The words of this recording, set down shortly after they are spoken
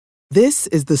This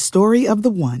is the story of the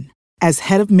one. As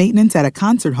head of maintenance at a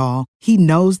concert hall, he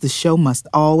knows the show must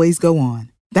always go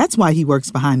on. That's why he works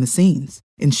behind the scenes,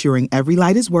 ensuring every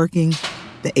light is working,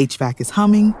 the HVAC is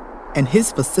humming, and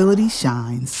his facility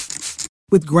shines.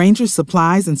 With Grainger's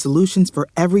supplies and solutions for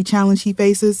every challenge he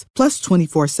faces, plus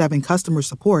 24/7 customer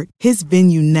support, his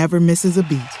venue never misses a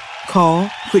beat. Call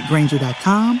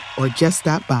quickgrainger.com or just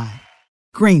stop by.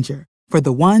 Grainger, for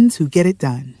the ones who get it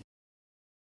done.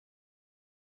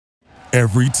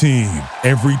 Every team,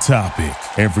 every topic,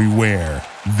 everywhere.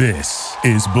 This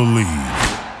is Believe.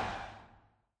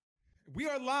 We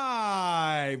are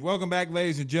live. Welcome back,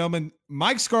 ladies and gentlemen.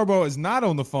 Mike Scarborough is not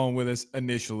on the phone with us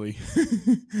initially,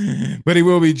 but he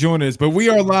will be joining us. But we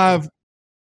are live.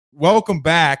 Welcome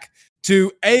back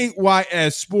to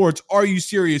AYS Sports. Are You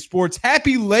Serious Sports?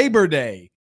 Happy Labor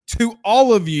Day to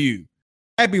all of you.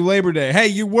 Happy Labor Day. Hey,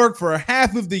 you work for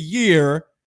half of the year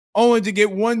only to get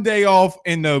 1 day off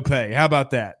and no pay. How about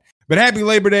that? But happy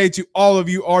Labor Day to all of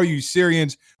you. Are You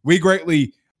Syrians? We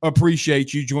greatly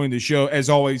appreciate you joining the show. As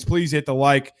always, please hit the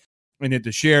like and hit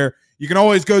the share. You can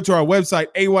always go to our website,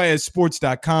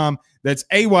 ayssports.com. That's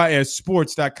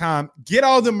ayssports.com. Get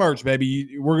all the merch,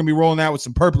 baby. We're going to be rolling out with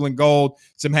some purple and gold,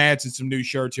 some hats, and some new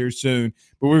shirts here soon.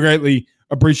 But we greatly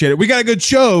appreciate it. We got a good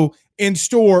show in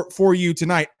store for you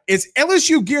tonight. Is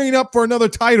LSU gearing up for another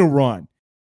title run?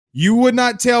 You would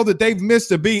not tell that they've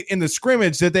missed a beat in the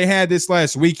scrimmage that they had this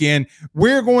last weekend.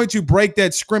 We're going to break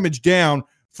that scrimmage down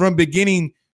from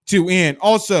beginning to end.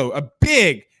 Also, a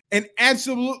big and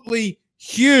absolutely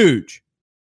huge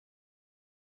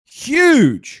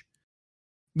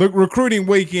recruiting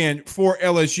weekend for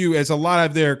LSU, as a lot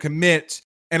of their commits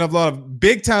and a lot of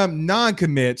big-time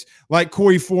non-commits like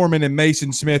Corey Foreman and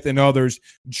Mason Smith and others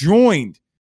joined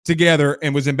together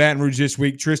and was in Baton Rouge this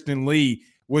week. Tristan Lee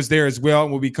was there as well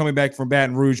and will be coming back from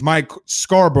Baton Rouge. Mike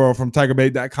Scarborough from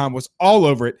TigerBait.com was all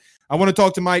over it. I want to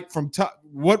talk to Mike from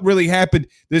what really happened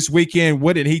this weekend.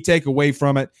 What did he take away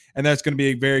from it? And that's going to be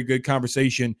a very good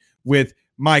conversation with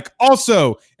Mike.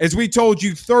 Also, as we told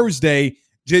you Thursday,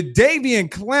 Jadeveon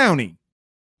Clowney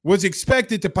was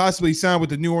expected to possibly sign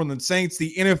with the New Orleans Saints.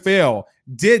 The NFL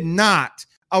did not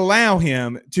allow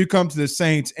him to come to the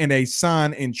Saints in a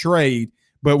sign and trade,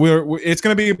 but it's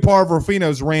going to be a part of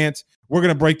Rufino's rant. We're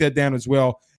going to break that down as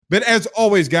well. But as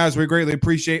always, guys, we greatly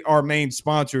appreciate our main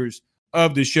sponsors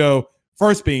of the show.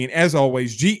 First being, as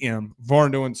always, GM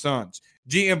Varno & Sons.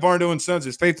 GM Varno & Sons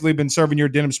has faithfully been serving your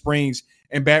Denham Springs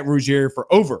and Baton Rouge area for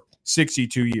over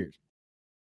 62 years.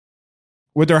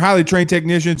 With their highly trained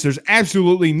technicians, there's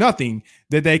absolutely nothing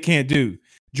that they can't do.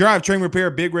 Drivetrain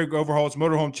repair, big rig overhauls,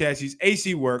 motorhome chassis,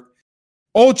 AC work,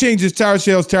 oil changes, tire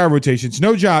sales, tire rotations.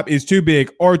 No job is too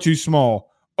big or too small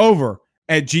over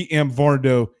at GM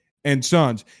Varno &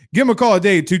 Sons. Give them a call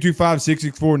today at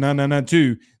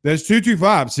 225-664-9992. That's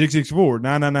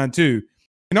 225-664-9992.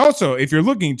 And also, if you're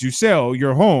looking to sell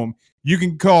your home, you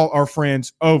can call our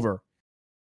friends over.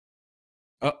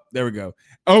 Oh, there we go.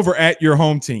 Over at Your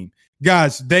Home Team.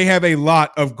 Guys, they have a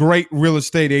lot of great real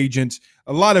estate agents,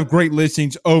 a lot of great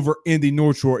listings over in the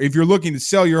North Shore. If you're looking to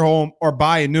sell your home or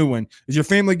buy a new one, is your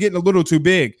family getting a little too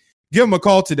big? Give them a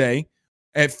call today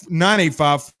at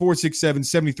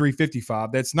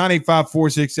 985-467-7355. That's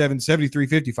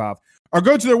 985-467-7355. Or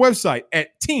go to their website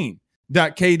at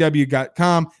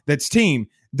team.kw.com. That's team.kw.com.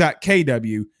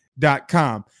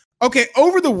 Okay,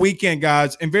 over the weekend,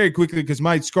 guys, and very quickly, because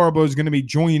Mike Scarborough is going to be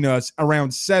joining us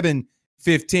around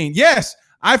 7:15. Yes,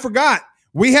 I forgot.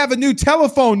 We have a new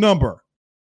telephone number.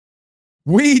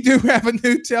 We do have a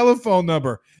new telephone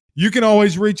number. You can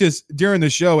always reach us during the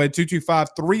show at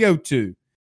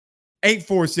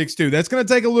 225-302-8462. That's going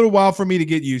to take a little while for me to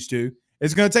get used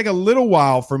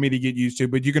to.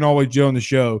 But you can always join the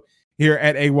show here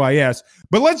at AYS.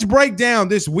 But let's break down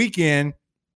this weekend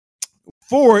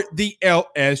for the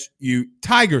LSU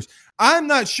Tigers. I'm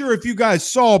not sure if you guys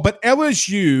saw, but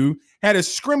LSU had a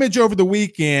scrimmage over the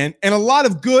weekend, and a lot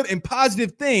of good and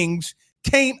positive things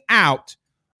came out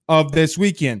of this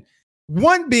weekend.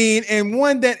 One being, and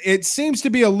one that it seems to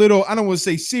be a little, I don't want to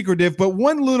say secretive, but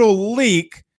one little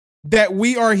leak that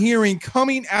we are hearing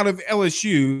coming out of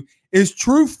LSU is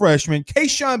true freshman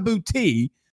Kayshon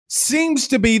Boutte seems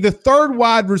to be the third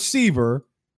wide receiver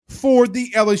for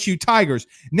the LSU Tigers.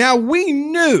 Now, we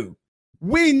knew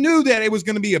that it was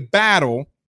going to be a battle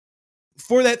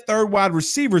for that third wide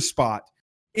receiver spot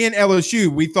in LSU.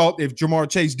 We thought if Jamar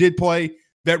Chase did play,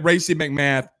 that Racey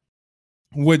McMath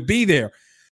would be there.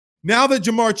 Now that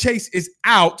Jamar Chase is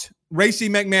out Racey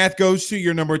McMath goes to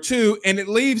your number 2, and it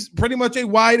leaves pretty much a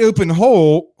wide open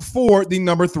hole for the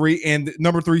number 3 and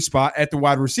number 3 spot at the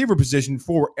wide receiver position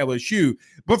for LSU.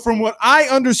 But from what I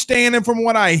understand and from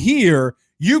what I hear,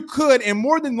 you could and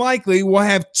more than likely will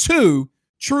have 2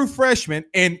 true freshmen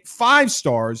and 5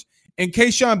 stars in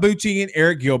Kayshon Boutte and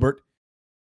Eric Gilbert.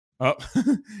 Oh,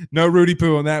 no Rudy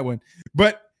Poo on that one.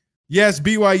 But yes,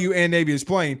 BYU and Navy is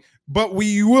playing, but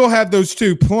we will have those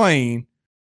 2 playing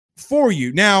for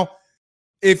you. Now,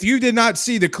 if you did not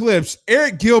see the clips,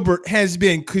 Eric Gilbert has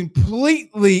been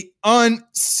completely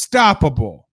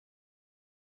unstoppable.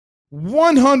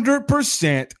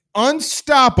 100%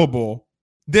 unstoppable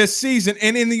this season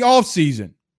and in the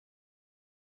offseason.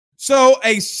 So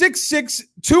a 6'6",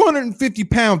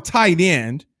 250-pound tight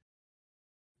end,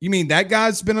 you mean that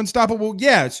guy's been unstoppable?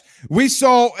 Yes. We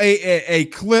saw a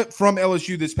clip from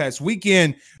LSU this past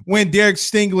weekend when Derek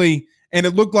Stingley and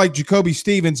it looked like Jacoby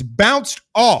Stevens bounced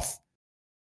off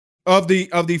of the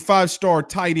 5-star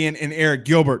tight end in Eric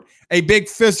Gilbert, a big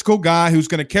physical guy who's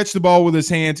going to catch the ball with his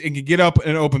hands and can get up in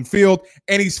an open field,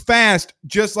 and he's fast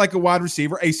just like a wide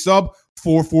receiver, a sub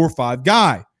 4.45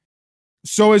 guy.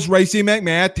 So is Racey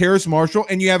McMath, Terrace Marshall,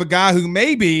 and you have a guy who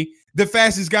may be the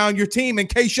fastest guy on your team in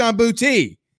Kayshon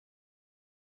Boutte.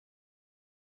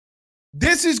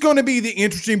 This is going to be the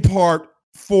interesting part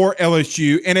for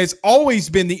LSU, and it's always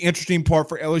been the interesting part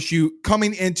for LSU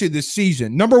coming into the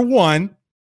season. Number one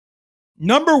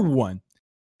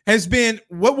has been,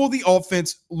 what will the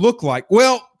offense look like?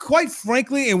 Well, quite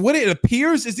frankly, and what it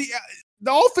appears is the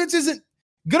offense isn't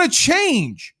going to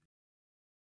change.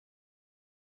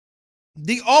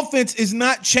 The offense is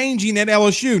not changing at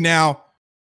LSU. Now,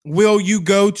 will you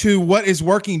go to what is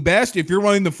working best? If you're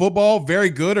running the football, very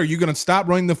good. Are you going to stop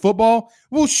running the football?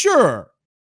 Well, sure.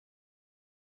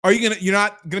 You're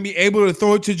not going to be able to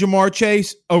throw it to Jamar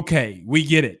Chase? Okay, we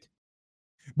get it.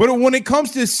 But when it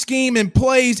comes to scheme and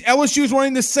plays, LSU is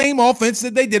running the same offense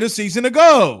that they did a season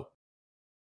ago.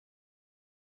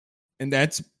 And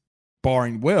that's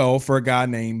barring well for a guy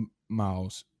named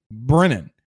Miles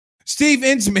Brennan. Steve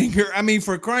Ensminger,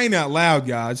 for crying out loud,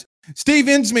 guys. Steve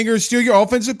Ensminger is still your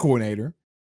offensive coordinator.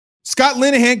 Scott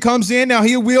Linehan comes in. Now,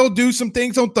 he will do some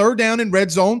things on third down and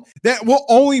red zone that will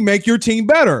only make your team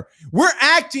better. We're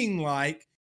acting like,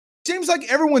 seems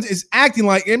like everyone is acting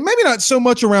like, and maybe not so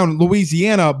much around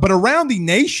Louisiana, but around the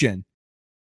nation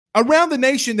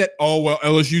that, oh, well,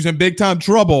 LSU's in big-time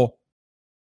trouble.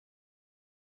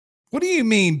 What do you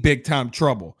mean big-time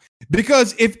trouble?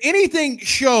 Because if anything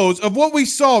shows of what we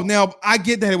saw, now I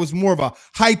get that it was more of a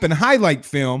hype and highlight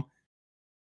film,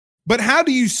 but how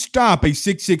do you stop a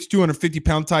 6'6",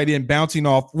 250-pound tight end bouncing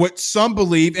off what some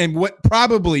believe and what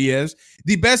probably is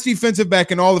the best defensive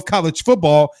back in all of college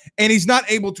football, and he's not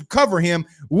able to cover him?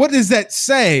 What does that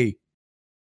say?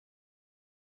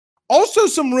 Also,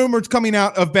 some rumors coming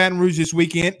out of Baton Rouge this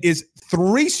weekend is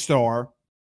 3-star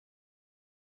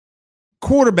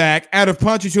quarterback out of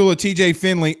Ponchatoula, TJ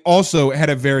Finley, also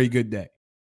had a very good day.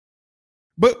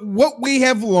 But what we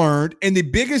have learned, and the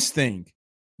biggest thing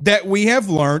that we have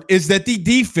learned, is that the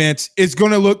defense is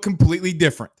going to look completely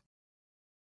different.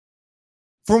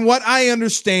 From what I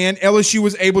understand, LSU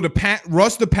was able to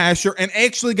rush the passer and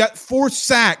actually got 4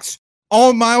 sacks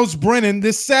on Miles Brennan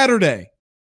this Saturday.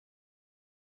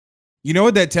 You know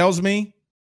what that tells me?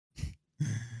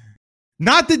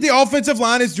 Not that the offensive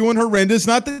line is doing horrendous,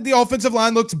 not that the offensive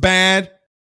line looks bad,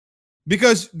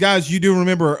 because, guys, you do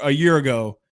remember a year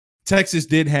ago, Texas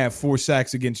did have 4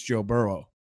 sacks against Joe Burrow.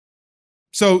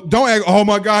 So don't act, oh,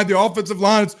 my God, the offensive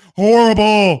line is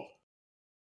horrible.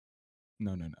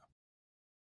 No.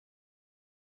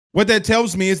 What that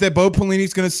tells me is that Bo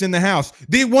Pelini's going to send the house.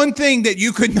 The one thing that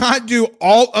you could not do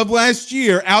all of last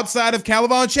year outside of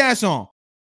Calvin Chasson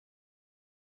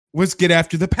was get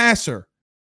after the passer.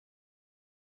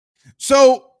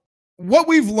 So what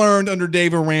we've learned under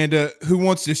Dave Aranda, who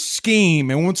wants to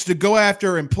scheme and wants to go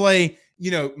after and play,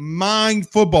 mind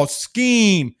football,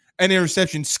 scheme an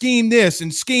interception, scheme this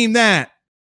and scheme that.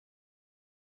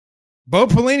 Bo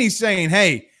Pelini's saying,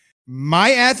 hey,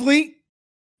 my athlete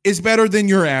is better than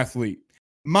your athlete.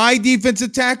 My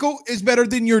defensive tackle is better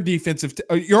than your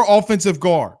your offensive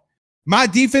guard. My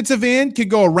defensive end can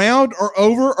go around or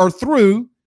over or through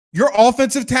your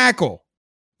offensive tackle.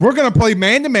 We're going to play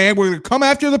man-to-man. We're going to come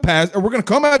after the pass, or we're going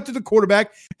to come after the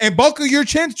quarterback and buckle your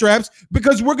chin straps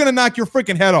because we're going to knock your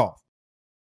freaking head off.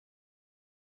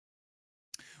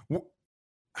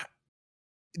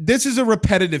 This is a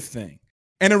repetitive thing.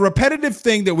 And a repetitive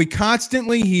thing that we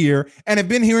constantly hear and have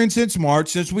been hearing since March,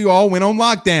 since we all went on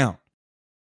lockdown.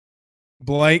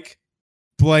 Blake,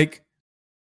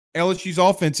 LSU's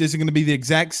offense isn't going to be the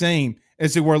exact same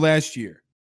as they were last year.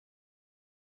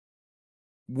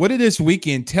 what did this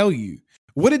weekend tell you?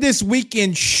 What did this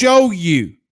weekend show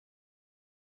you?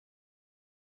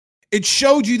 It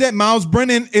showed you that Myles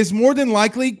Brennan is more than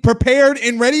likely prepared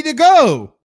and ready to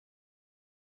go.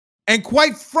 And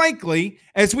quite frankly,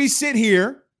 as we sit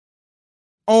here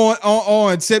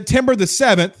on September the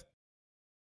 7th,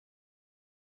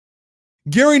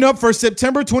 gearing up for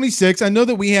September 26th, I know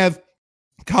that we have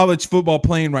college football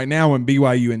playing right now in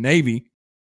BYU and Navy.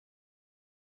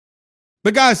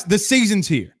 But guys, the season's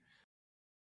here.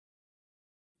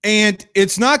 And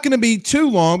it's not going to be too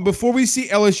long before we see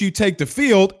LSU take the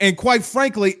field. And quite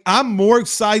frankly, I'm more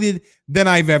excited than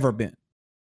I've ever been.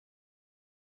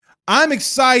 I'm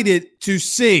excited to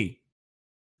see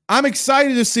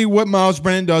what Myles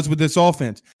Brennan does with this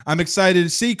offense. I'm excited to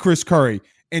see Chris Curry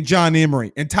and John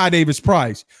Emery and Ty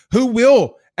Davis-Price, who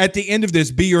will, at the end of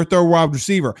this, be your third wide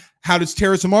receiver. How does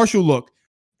Terrace Marshall look?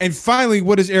 And finally,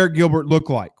 what does Eric Gilbert look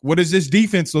like? What does this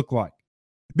defense look like?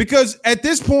 Because at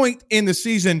this point in the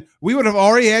season, we would have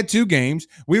already had 2 games.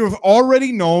 We would have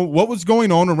already known what was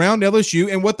going on around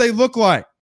LSU and what they look like.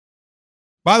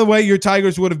 By the way, your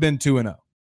Tigers would have been 2-0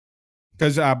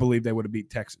 because I believe they would have beat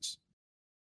Texas.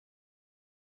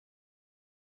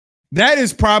 That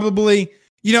is probably,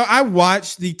 I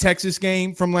watched the Texas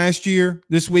game from last year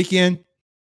this weekend,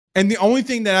 and the only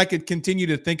thing that I could continue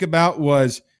to think about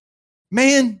was,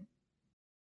 man,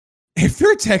 if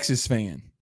you're a Texas fan,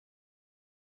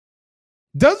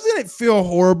 doesn't it feel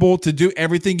horrible to do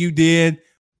everything you did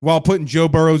while putting Joe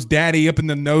Burrow's daddy up in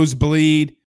the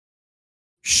nosebleed,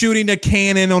 shooting a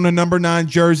cannon on a number 9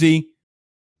 jersey,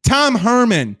 Tom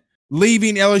Herman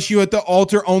leaving LSU at the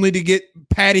altar only to get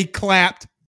patty clapped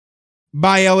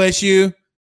by LSU?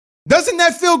 Doesn't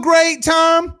that feel great,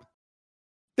 Tom?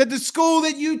 That the school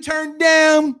that you turned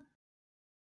down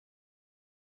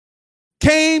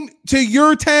came to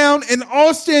your town in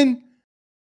Austin,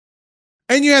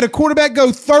 and you had a quarterback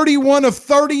go 31 of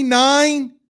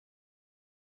 39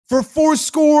 for 4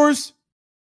 scores.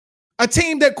 A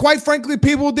team that, quite frankly,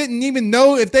 people didn't even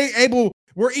know if they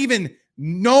were even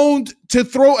known to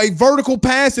throw a vertical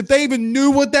pass, if they even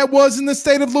knew what that was in the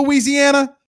state of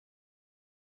Louisiana.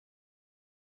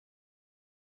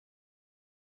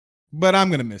 But I'm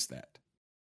going to miss that.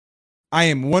 I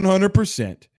am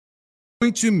 100%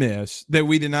 going to miss that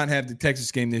we did not have the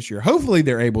Texas game this year. Hopefully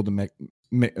they're able to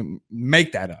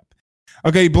make that up.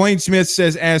 Okay, Blaine Smith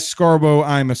says, ask Scarborough.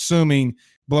 I'm assuming,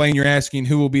 Blaine, you're asking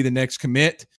who will be the next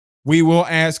commit. We will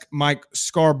ask Mike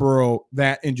Scarborough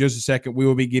that in just a second. We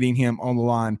will be getting him on the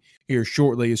line here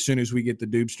shortly as soon as we get the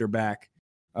Doobster back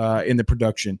in the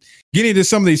production. Getting to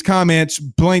some of these comments,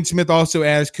 Blaine Smith also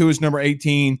asked, who is number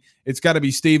 18? It's got to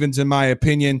be Stevens, in my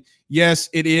opinion. Yes,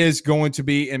 it is going to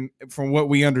be, and from what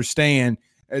we understand,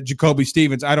 Jacoby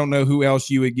Stevens. I don't know who else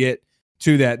you would get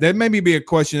to that. That may be a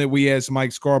question that we ask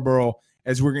Mike Scarborough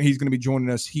as he's going to be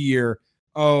joining us here.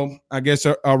 I guess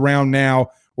around now.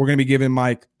 We're going to be giving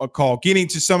Mike a call. Getting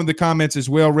to some of the comments as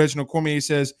well, Reginald Cormier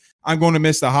says, I'm going to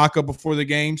miss the haka before the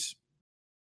games.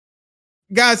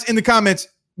 Guys, in the comments,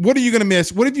 what are you going to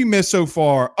miss? What have you missed so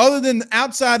far other than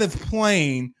outside of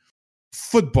playing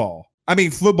football? I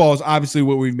mean, football is obviously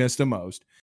what we've missed the most.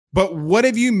 But what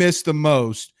have you missed the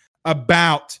most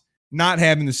about not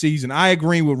having the season? I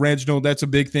agree with Reginald. That's a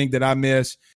big thing that I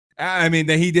miss. I mean,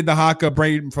 that he did the haka.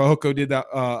 Braden Fajoko did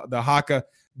the haka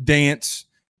dance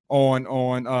on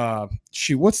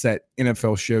what's that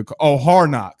NFL show called? Oh,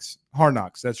 Hard Knocks. Hard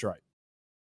Knocks, that's right.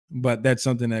 But that's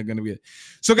something that's going to be it.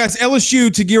 So, guys,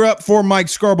 LSU, to gear up for Mike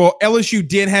Scarborough, LSU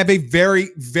did have a very,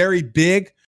 very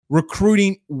big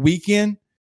recruiting weekend.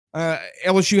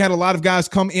 LSU had a lot of guys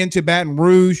come into Baton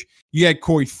Rouge. You had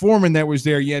Corey Foreman that was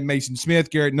there. You had Mason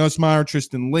Smith, Garrett Nussmeier,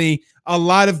 Tristan Lee. A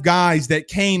lot of guys that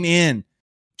came in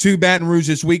to Baton Rouge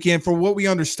this weekend. For what we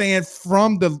understand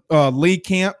from the Lee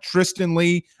camp, Tristan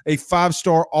Lee, a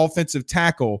 5-star offensive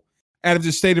tackle out of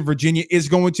the state of Virginia, is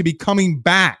going to be coming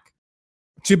back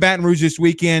to Baton Rouge this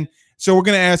weekend. So we're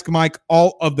going to ask Mike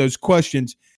all of those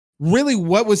questions. Really,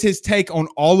 what was his take on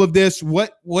all of this?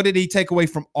 What did he take away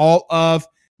from all of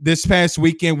this past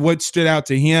weekend? What stood out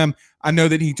to him? I know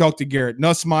that he talked to Garrett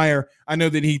Nussmeier. I know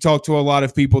that he talked to a lot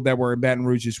of people that were in Baton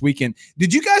Rouge this weekend.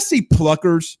 Did you guys see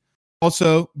Pluckers?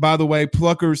 Also, by the way,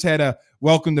 Pluckers had a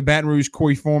welcome to Baton Rouge,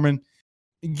 Corey Foreman.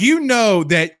 You know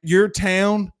that your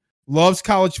town loves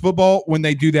college football when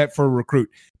they do that for a recruit.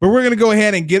 But we're going to go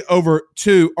ahead and get over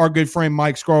to our good friend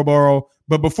Mike Scarborough.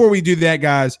 But before we do that,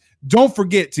 guys, don't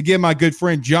forget to give my good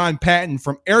friend John Patton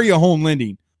from Area Home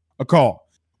Lending a call.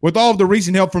 With all of the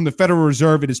recent help from the Federal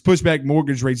Reserve, it has pushed back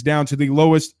mortgage rates down to the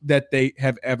lowest that they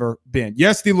have ever been.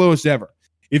 Yes, the lowest ever.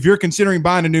 If you're considering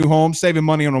buying a new home, saving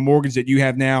money on a mortgage that you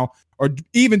have now, or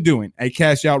even doing a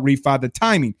cash out refi, the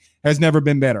timing has never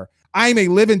been better. I am a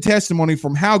living testimony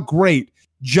from how great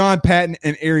John Patton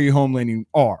and Area Home Lending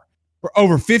are. For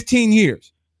over 15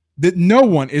 years, that no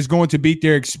one is going to beat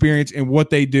their experience in what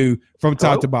they do from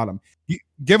top to bottom.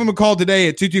 Give them a call today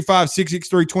at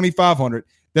 225-663-2500.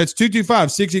 That's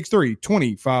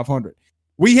 225-663-2500.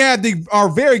 We have our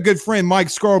very good friend Mike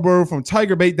Scarborough from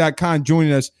TigerBait.com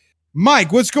joining us.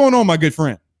 Mike, what's going on, my good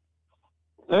friend?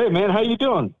 Hey, man, how you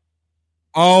doing?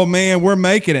 Oh, man, we're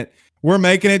making it. We're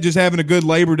making it, just having a good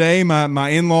Labor Day. My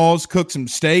in-laws cooked some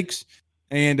steaks,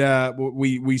 and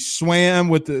we swam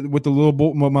with the little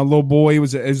boy, my little boy. It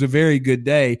was a very good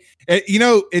day.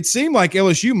 It seemed like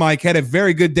LSU, Mike, had a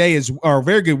very good day or a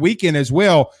very good weekend as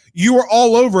well. You were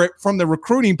all over it from the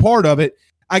recruiting part of it.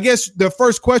 I guess the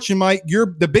first question, Mike,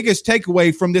 you're the biggest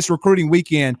takeaway from this recruiting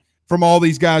weekend from all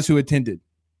these guys who attended.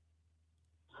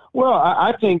 Well,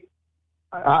 I think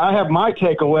I have my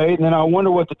takeaway, and then I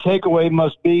wonder what the takeaway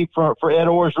must be for Ed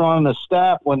Orgeron and the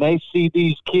staff when they see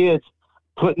these kids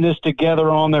putting this together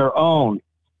on their own.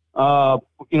 What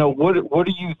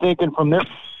are you thinking from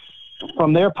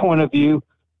their point of view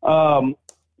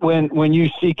when you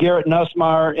see Garrett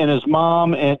Nussmeier and his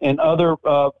mom and other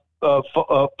parts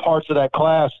of that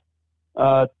class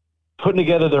putting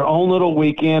together their own little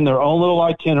weekend, their own little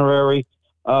itinerary,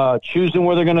 choosing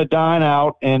where they're going to dine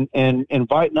out and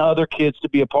inviting other kids to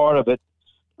be a part of it.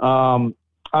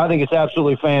 I think it's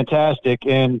absolutely fantastic.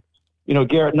 And,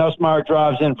 Garrett Nussmeier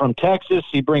drives in from Texas.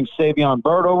 He brings Savion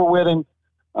Byrd over with him.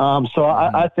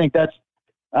 I think that's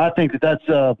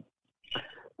some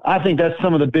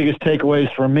of the biggest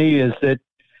takeaways for me is that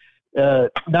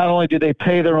not only did they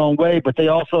pay their own way, but they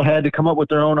also had to come up with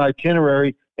their own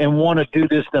itinerary and want to do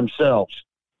this themselves.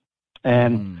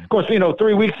 And of course,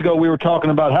 3 weeks ago we were talking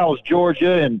about how was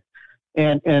Georgia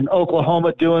and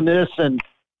Oklahoma doing this, and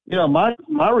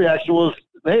my reaction was,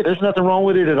 hey, there's nothing wrong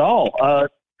with it at all.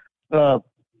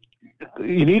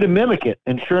 You need to mimic it,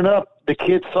 and sure enough, the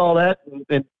kids saw that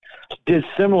and did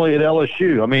similarly at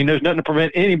LSU. I mean, there's nothing to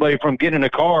prevent anybody from getting in a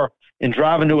car and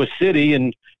driving to a city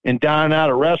and dining out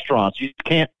at restaurants. You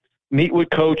can't meet with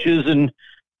coaches and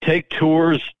take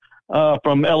tours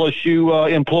from LSU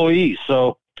employees.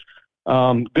 So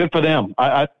good for them.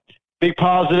 I big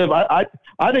positive. I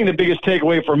think the biggest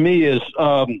takeaway for me is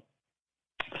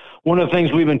one of the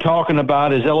things we've been talking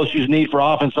about is LSU's need for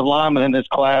offensive linemen in this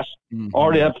class. Mm-hmm.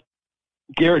 Already have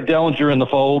Garrett Dellinger in the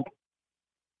fold.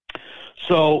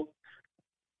 So,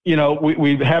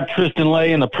 we have Tristan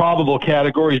Lay in the probable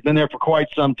category. He's been there for quite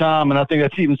some time, and I think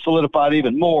that's even solidified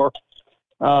even more,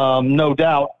 no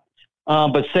doubt.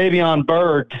 But Savion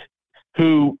Byrd,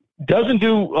 who doesn't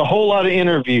do a whole lot of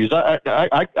interviews. I'd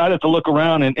have to look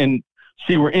around and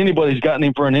see where anybody's gotten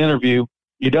him for an interview.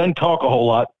 He doesn't talk a whole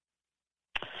lot.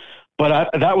 But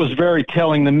that was very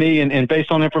telling to me, and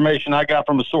based on information I got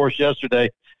from a source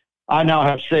yesterday, I now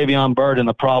have Savion Byrd in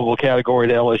the probable category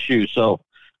to LSU. So,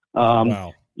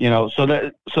 wow. So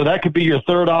that could be your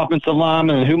third offensive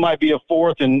lineman, and who might be a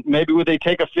fourth, and maybe would they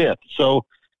take a fifth? So,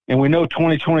 and we know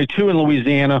 2022 in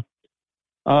Louisiana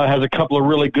has a couple of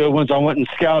really good ones. I went and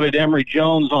scouted Emory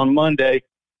Jones on Monday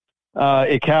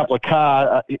at Kapla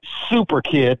Chi, super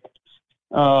kid.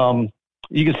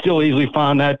 You can still easily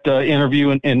find that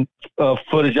interview and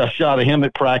footage I shot of him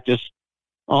at practice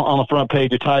on the front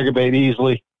page of Tiger Bait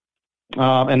easily.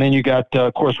 And then you got,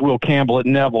 of course, Will Campbell at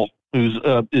Neville, who's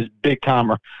is big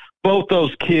timer. Both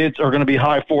those kids are going to be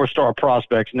high 4-star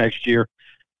prospects next year.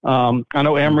 I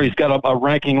know Emory's got a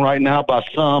ranking right now by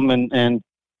some, and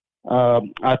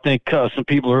I think some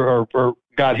people are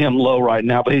got him low right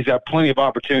now, but he's got plenty of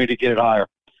opportunity to get it higher.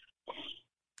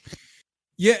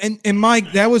 Yeah, and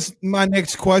Mike, that was my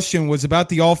next question, was about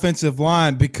the offensive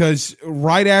line, because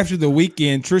right after the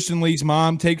weekend, Tristan Lee's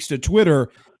mom takes to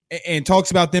Twitter and talks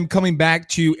about them coming back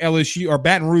to LSU or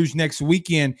Baton Rouge next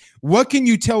weekend. What can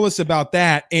you tell us about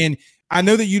that? And I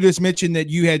know that you just mentioned that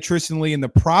you had Tristan Lee in the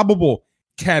probable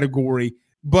category,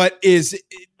 but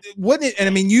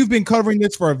you've been covering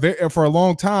this for a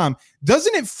long time.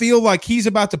 Doesn't it feel like he's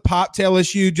about to pop to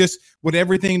LSU just with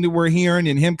everything that we're hearing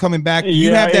and him coming back?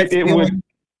 You have that feeling?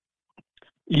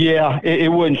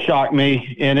 It wouldn't shock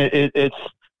me. And it's,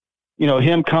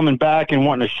 him coming back and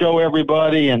wanting to show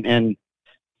everybody. And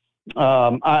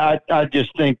I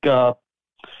just think the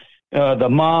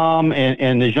mom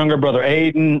and his younger brother,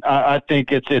 Aiden, I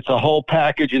think it's a whole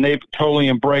package, and they've totally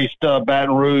embraced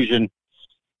Baton Rouge. And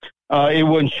it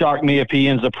wouldn't shock me if he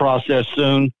ends the process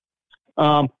soon.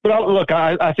 But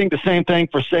I think the same thing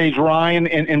for Sage Ryan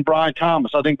and Brian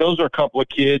Thomas. I think those are a couple of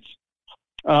kids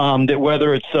that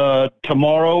whether it's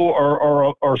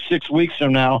tomorrow or 6 weeks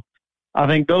from now, I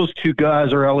think those two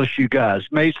guys are LSU guys.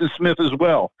 Mason Smith as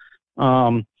well.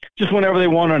 Just whenever they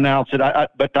want to announce it.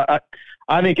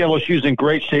 I think LSU's in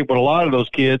great shape with a lot of those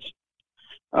kids.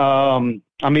 I'm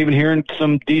even hearing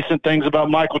some decent things about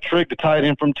Michael Trigg, the tight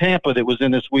end from Tampa that was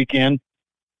in this weekend.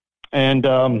 And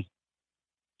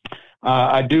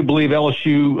I do believe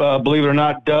LSU, believe it or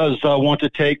not, does want to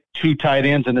take 2 tight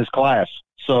ends in this class.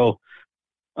 So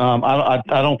I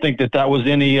don't think that was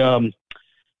any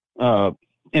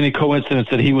coincidence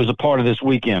that he was a part of this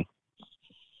weekend.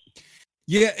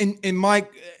 Yeah, and Mike,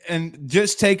 and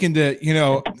just taking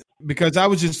because I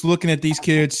was just looking at these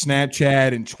kids'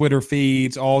 Snapchat and Twitter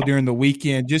feeds all during the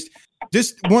weekend, just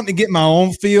wanting to get my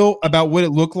own feel about what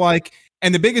it looked like.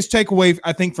 And the biggest takeaway,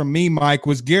 I think, from me, Mike,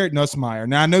 was Garrett Nussmeier.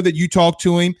 Now, I know that you talked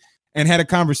to him and had a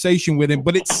conversation with him,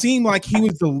 but it seemed like he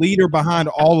was the leader behind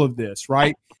all of this,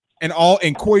 right? And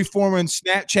Corey Foreman's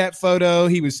Snapchat photo,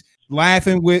 he was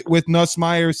laughing with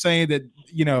Nussmeier, saying that,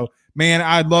 man,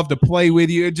 I'd love to play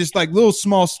with you. Just like little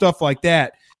small stuff like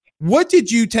that. What did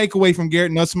you take away from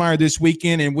Garrett Nussmeier this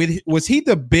weekend? And was he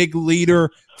the big leader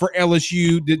for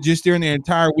LSU just during the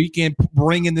entire weekend,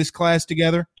 bringing this class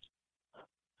together?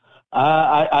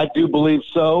 I do believe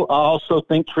so. I also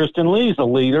think Tristan Lee's a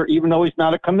leader, even though he's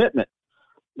not a commitment.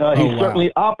 He's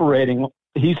certainly operating.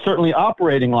 He's certainly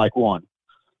operating like one.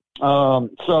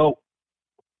 So,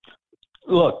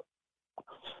 look,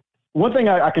 one thing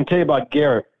I can tell you about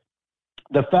Garrett,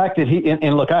 the fact that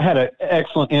look, I had an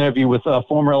excellent interview with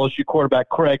former LSU quarterback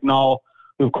Craig Nall,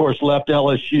 who of course left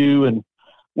LSU and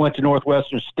went to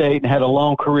Northwestern State and had a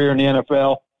long career in the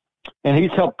NFL. And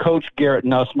he's helped coach Garrett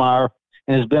Nussmeier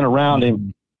and has been around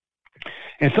him.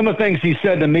 And some of the things he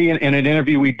said to me in an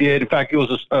interview we did, in fact, it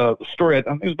was a story, I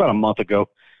think it was about a month ago.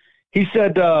 He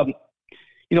said,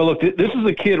 look, this is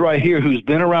a kid right here who's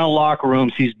been around locker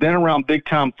rooms. He's been around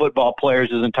big-time football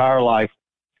players his entire life.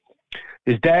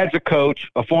 His dad's a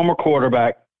coach, a former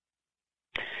quarterback.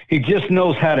 He just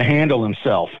knows how to handle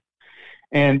himself.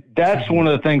 And that's one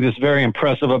of the things that's very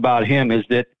impressive about him is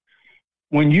that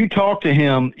when you talk to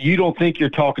him, you don't think you're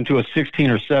talking to a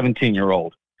 16 or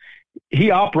 17-year-old.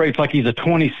 He operates like he's a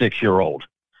 26-year-old.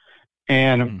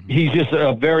 And he's just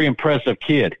a very impressive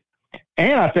kid.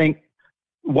 And I think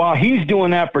while he's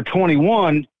doing that for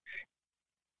 21,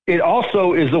 it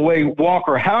also is the way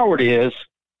Walker Howard is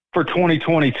for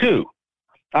 2022.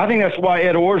 I think that's why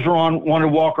Ed Orgeron wanted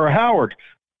Walker Howard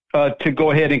to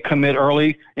go ahead and commit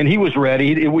early, and he was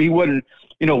ready. He wouldn't,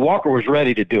 Walker was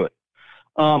ready to do it.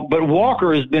 But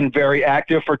Walker has been very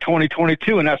active for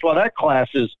 2022, and that's why that class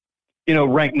is,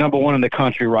 ranked number 1 in the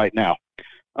country right now.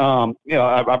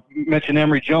 I mentioned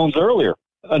Emory Jones earlier,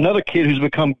 another kid who's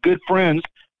become good friends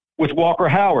with Walker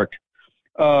Howard.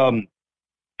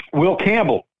 Will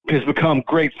Campbell has become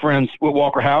great friends with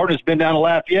Walker Howard, has been down to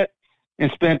Lafayette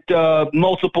and spent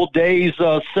multiple days,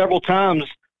 several times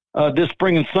this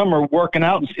spring and summer working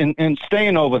out and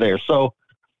staying over there. So,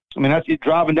 that's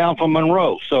driving down from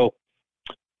Monroe. So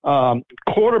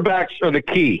quarterbacks are the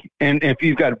key. And if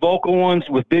you've got vocal ones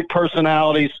with big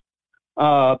personalities, we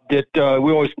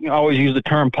always use the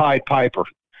term Pied Piper.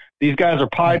 These guys are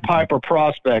Pied Piper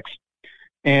prospects,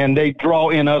 and they draw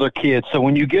in other kids. So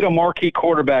when you get a marquee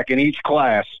quarterback in each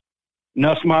class,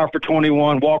 Nussmeier for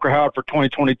 21, Walker Howard for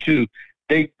 2022,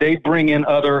 they bring in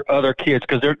other kids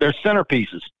because they're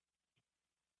centerpieces.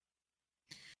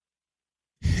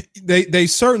 They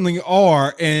certainly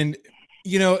are, and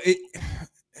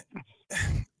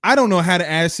I don't know how to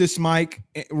ask this, Mike,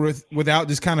 without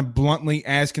just kind of bluntly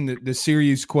asking the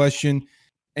serious question.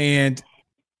 And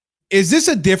is this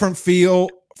a different feel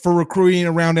for recruiting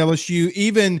around LSU,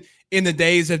 even in the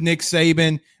days of Nick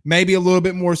Saban? Maybe a little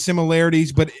bit more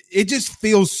similarities, but it just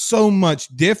feels so much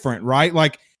different, right?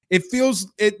 Like it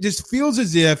just feels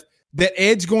as if that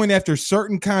Ed's going after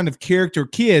certain kind of character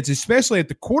kids, especially at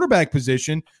the quarterback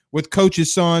position with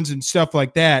coaches' sons and stuff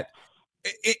like that.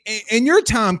 In your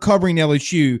time covering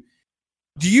LSU,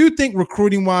 do you think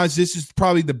recruiting-wise this is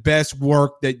probably the best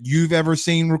work that you've ever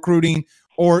seen recruiting,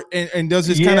 or and does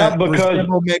this kind of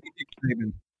resemble maybe Nick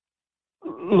Saban?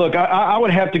 Look, I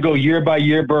would have to go year by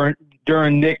year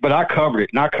during Nick, but I covered it,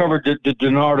 and I covered the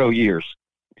DiNardo years.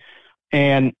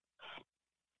 And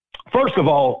first of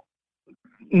all,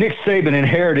 Nick Saban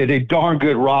inherited a darn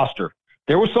good roster.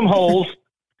 There were some holes,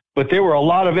 but there were a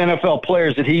lot of NFL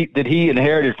players that he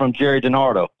inherited from Jerry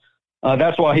DiNardo.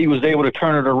 That's why he was able to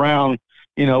turn it around,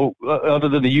 other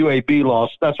than the UAB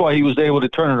loss. That's why he was able to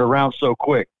turn it around so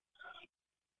quick.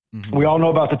 Mm-hmm. We all know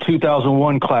about the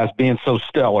 2001 class being so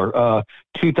stellar.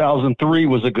 2003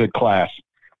 was a good class.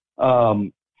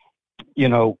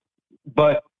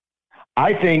 But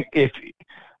I think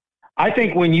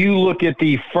when you look at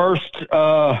the first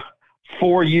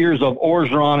 4 years of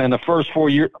Orgeron and the first 4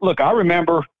 years, look, I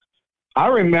remember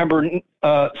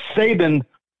Saban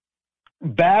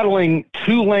battling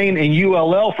Tulane and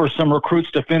ULL for some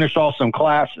recruits to finish off some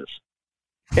classes.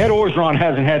 Ed Orgeron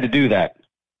hasn't had to do that.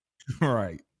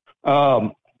 Right.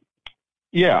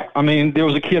 Yeah. I mean, there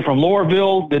was a kid from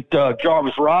Lorville that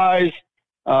Jarvis Rise.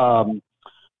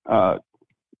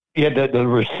 You had the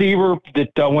receiver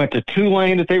that went to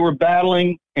Tulane that they were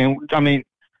battling. And, I mean,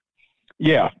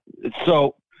 yeah.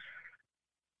 So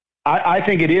I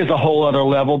think it is a whole other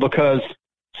level because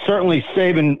certainly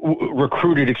Saban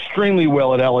recruited extremely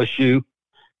well at LSU,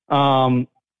 along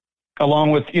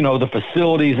with, the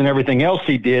facilities and everything else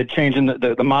he did, changing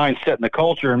the mindset and the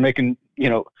culture and making,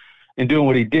 and doing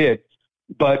what he did.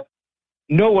 But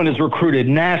no one has recruited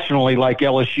nationally like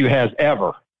LSU has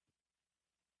ever.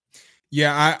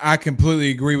 Yeah, I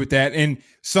completely agree with that. And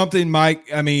something, Mike,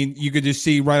 I mean, you could just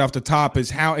see right off the top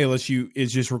is how LSU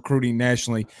is just recruiting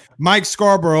nationally. Mike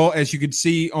Scarborough, as you can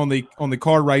see on the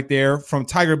card right there from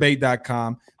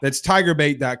TigerBait.com. That's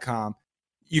TigerBait.com.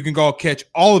 You can go catch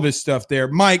all of his stuff there.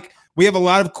 Mike, we have a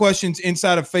lot of questions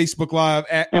inside of Facebook Live.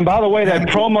 And by the way, that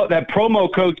promo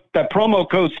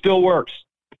code still works.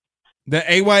 The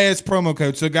AYS promo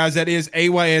code. So, guys, that is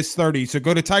AYS30. So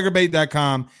go to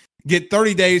TigerBait.com. Get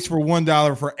 30 days for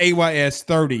 $1 for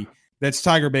AYS30. That's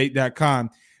TigerBait.com.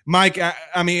 Mike,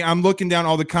 I mean, I'm looking down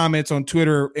all the comments on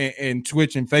Twitter and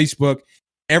Twitch and Facebook.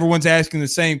 Everyone's asking the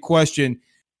same question.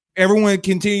 Everyone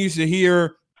continues to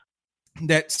hear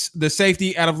that the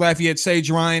safety out of Lafayette, Sage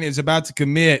Ryan, is about to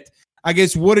commit. I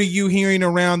guess, what are you hearing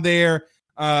around there?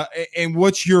 And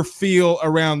what's your feel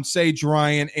around Sage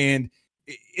Ryan? And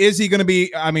is he going to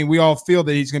be, I mean, we all feel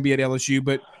that he's going to be at LSU,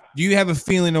 but do you have a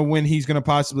feeling of when he's going to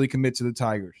possibly commit to the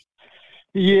Tigers?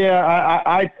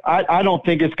 Yeah, I don't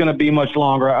think it's going to be much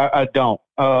longer. I don't.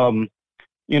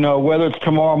 Whether it's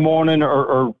tomorrow morning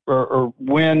or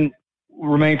when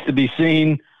remains to be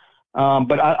seen.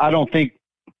 But I don't think.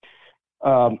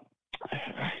 I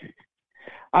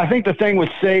think the thing with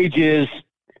Sage is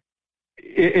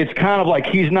it's kind of like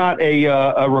he's not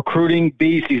a recruiting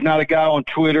beast. He's not a guy on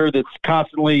Twitter that's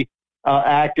constantly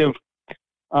active.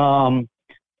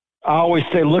 I always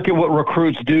say, look at what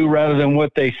recruits do rather than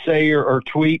what they say or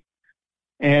tweet.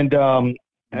 And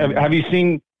have you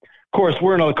seen, of course,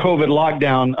 we're in a COVID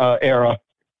lockdown era,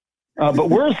 but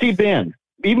where has he been?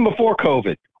 Even before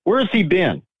COVID, where has he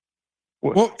been?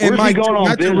 Well, and Mike,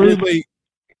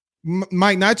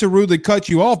 Mike, not to rudely cut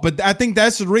you off, but I think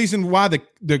that's the reason why the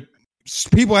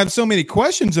people have so many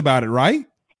questions about it, right?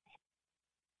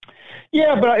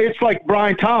 Yeah, but it's like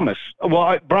Brian Thomas.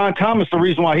 Well, Brian Thomas, the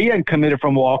reason why he hadn't committed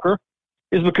from Walker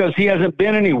is because he hasn't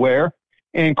been anywhere.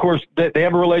 And, of course, they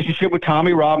have a relationship with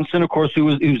Tommy Robinson, of course,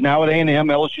 who's now at A&M,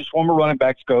 LSU's former running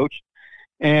backs coach.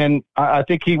 And I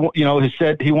think he has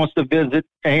said he wants to visit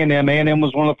A&M. A&M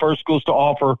was one of the first schools to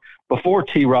offer before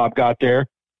T-Rob got there.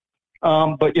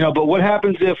 But what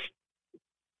happens if,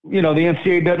 the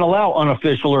NCAA doesn't allow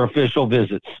unofficial or official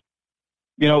visits?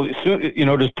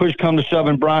 Does push come to shove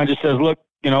and Brian just says, look,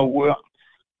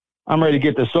 I'm ready to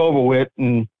get this over with.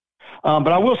 And, but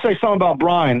I will say something about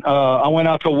Brian. I went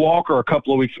out to Walker a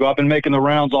couple of weeks ago. I've been making the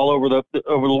rounds all over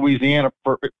over Louisiana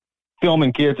for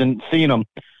filming kids and seeing them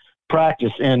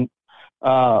practice. And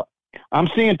I'm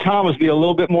seeing Thomas be a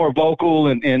little bit more vocal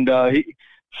and he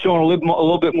showing a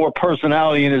little bit more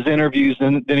personality in his interviews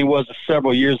than he was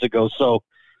several years ago. So,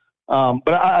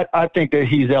 but I think that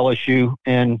he's LSU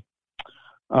and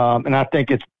I think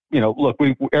it's, look,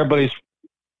 everybody's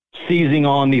seizing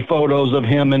on the photos of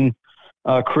him and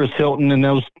Chris Hilton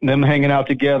and them hanging out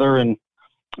together. And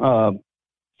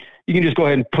you can just go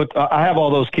ahead and I have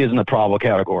all those kids in the probable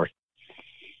category.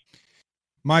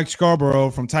 Mike Scarborough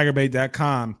from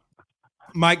TigerBait.com.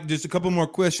 Mike, just a couple more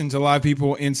questions. A lot of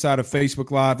people inside of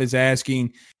Facebook Live is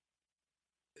asking,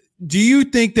 do you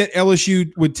think that LSU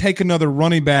would take another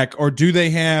running back or do they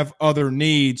have other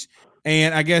needs?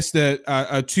 And I guess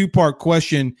a two-part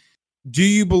question, do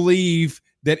you believe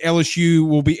that LSU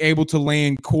will be able to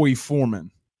land Corey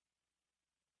Foreman?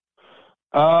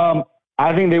 I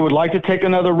think they would like to take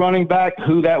another running back.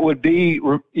 Who that would be,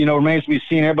 remains to be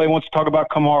seen. Everybody wants to talk about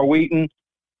Kamar Wheaton.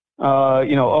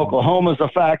 Oklahoma's a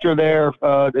factor there.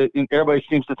 Everybody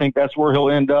seems to think that's where he'll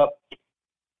end up.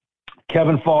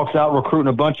 Kevin Falk's out recruiting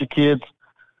a bunch of kids.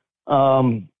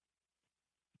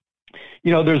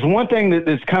 There's one thing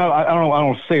that's kind of, I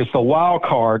don't say it's a wild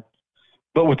card,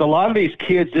 but with a lot of these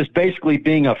kids, this basically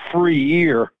being a free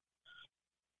year,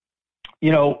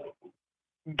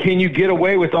 can you get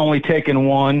away with only taking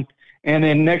one And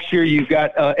then next year you've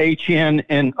got Etienne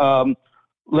and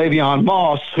Le'Veon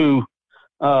Moss, who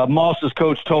Moss's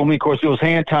coach told me, of course, it was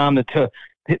hand time that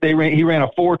he ran a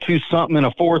 4.2 something and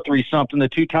a 4.3 something the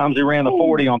two times he ran the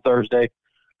 40 on Thursday.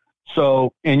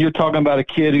 So, and you're talking about a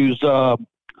kid who's I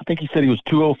think he said he was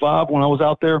 205 when I was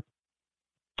out there.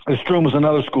 Strum was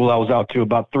another school I was out to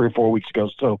about 3 or 4 weeks ago.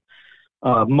 So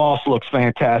Moss looks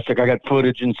fantastic. I got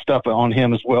footage and stuff on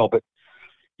him as well. But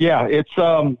yeah, it's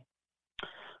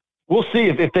we'll see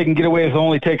if they can get away with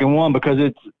only taking one, because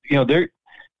it's,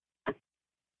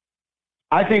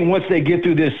 I think once they get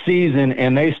through this season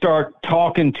and they start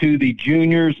talking to the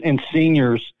juniors and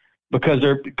seniors, because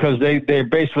they're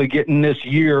basically getting this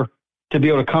year to be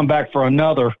able to come back for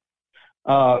another,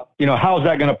 how's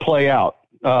that going to play out?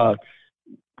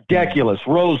 Deculus,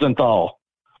 Rosenthal,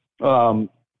 all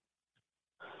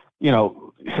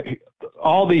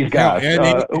these guys.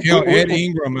 Ed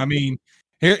Ingram. I mean,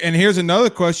 here's another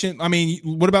question. I mean,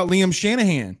 what about Liam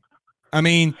Shanahan? I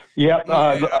mean, Liam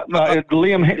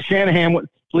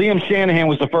Shanahan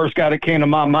was the first guy that came to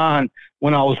my mind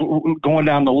when I was going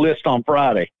down the list on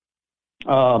Friday.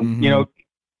 Can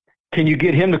you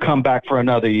get him to come back for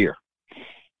another year?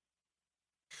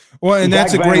 Well, and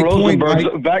that's a great point.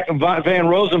 Van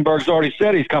Rosenberg's already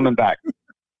said he's coming back.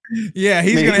 Yeah,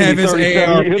 he's going to have his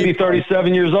AARP. He'll be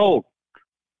 37 years old.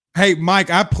 Hey, Mike,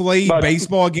 I played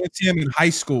baseball against him in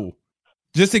high school.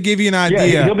 Just to give you an idea.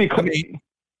 Yeah, he'll be.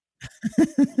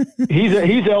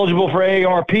 He's eligible for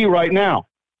AARP right now.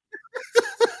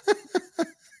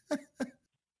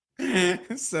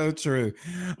 So true.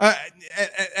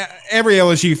 Every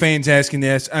LSU fan's asking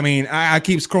this. I mean, I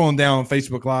keep scrolling down on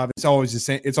Facebook Live. It's always the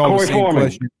same. It's always the same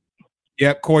question.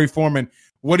 Yep, Corey Foreman.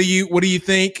 What do you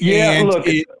think? Yeah, and look. What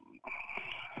do you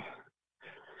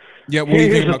think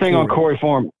Here's about the thing Corey? on Corey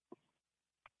Foreman.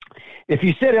 If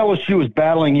you said LSU was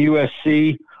battling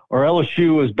USC or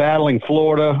LSU was battling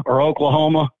Florida or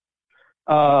Oklahoma,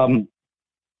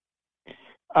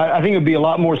 I think it'd be a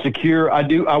lot more secure. I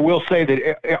will say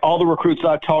that all the recruits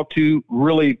I talked to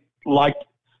really liked,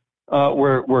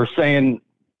 were saying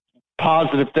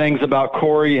positive things about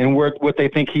Corey and what they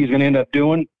think he's going to end up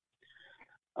doing.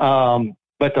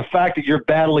 But the fact that you're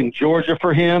battling Georgia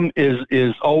for him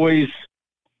is always,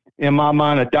 in my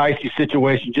mind, a dicey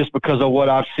situation, just because of what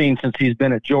I've seen since he's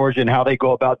been at Georgia and how they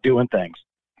go about doing things.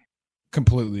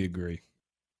 Completely agree.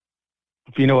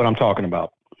 If you know what I'm talking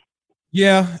about.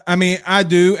 Yeah, I mean, I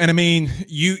do, and I mean,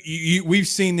 we've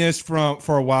seen this for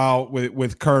a while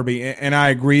with Kirby, and I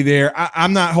agree there.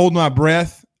 I'm not holding my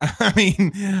breath. I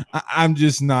mean, I'm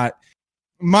just not.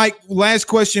 Mike, last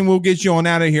question, we'll get you on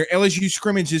out of here. LSU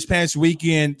scrimmage this past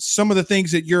weekend. Some of the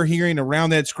things that you're hearing around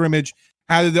that scrimmage.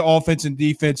 How did the offense and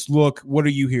defense look? What are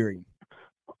you hearing?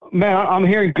 Man, I'm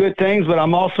hearing good things, but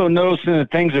I'm also noticing that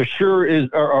things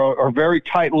are very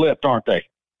tight-lipped, aren't they?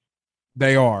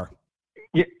 They are.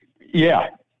 Yeah.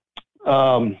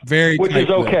 Very, which is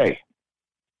okay.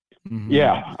 Mm-hmm.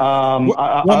 Yeah.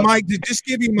 Mike, to just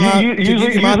give you my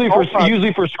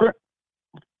usually for scrimmage.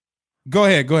 Go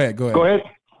ahead.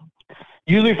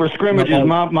 Usually for scrimmages,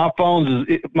 my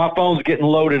phone's getting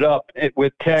loaded up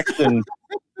with texts and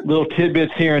little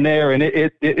tidbits here and there, and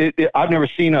it I've never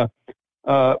seen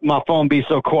my phone be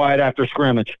so quiet after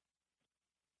scrimmage.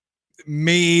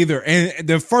 Me either. And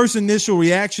the first initial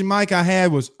reaction, Mike, I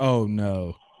had was, "Oh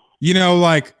no."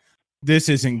 Like, this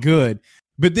isn't good.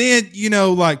 But then,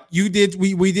 like we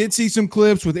did see some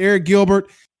clips with Eric Gilbert,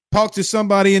 talk to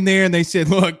somebody in there, and they said,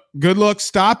 look, good luck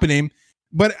stopping him.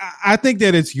 But I think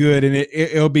that it's good, and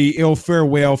it'll fare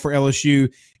well for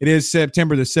LSU. It is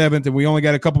September the 7th, and we only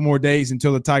got a couple more days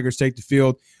until the Tigers take the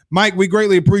field. Mike, we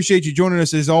greatly appreciate you joining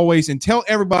us as always, and tell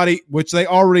everybody, which they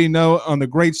already know on the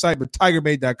great site, but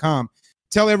tigerbait.com.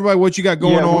 Tell everybody what you got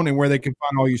going on and where they can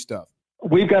find all your stuff.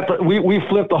 We've got we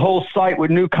flipped the whole site with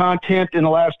new content in the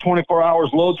last 24 hours,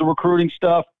 loads of recruiting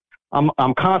stuff. I'm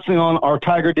constantly on our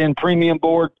Tiger Den premium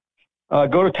board.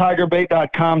 Go to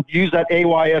tigerbait.com, use that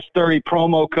AYS30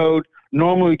 promo code.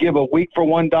 Normally we give a week for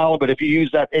 $1, but if you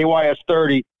use that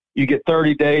AYS30, you get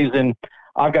 30 days. And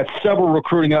I've got several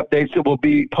recruiting updates that will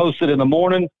be posted in the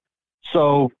morning.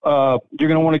 So you're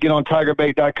going to want to get on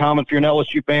tigerbait.com. If you're an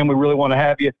LSU fan, we really want to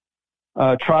have you.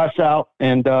 Try us out,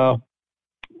 and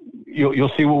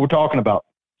you'll see what we're talking about.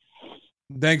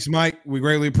 Thanks, Mike. We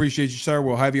greatly appreciate you, sir.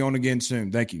 We'll have you on again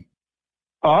soon. Thank you.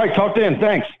 All right, talk then.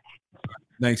 Thanks.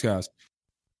 Thanks, guys.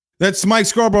 That's Mike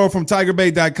Scarborough from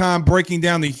tigerbait.com breaking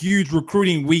down the huge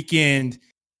recruiting weekend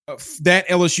that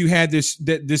LSU had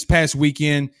this past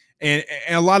weekend, and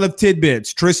a lot of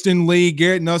tidbits. Tristan Lee,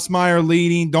 Garrett Nussmeier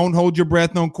leading. Don't hold your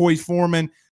breath on Corey Foreman.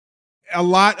 a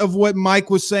lot of what Mike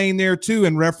was saying there too,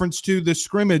 in reference to the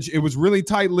scrimmage, it was really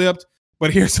tight-lipped.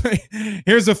 But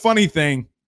here's a funny thing: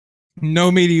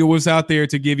 no media was out there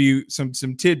to give you some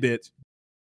tidbits.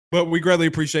 But we greatly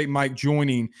appreciate Mike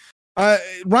joining.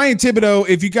 Ryan Thibodeau,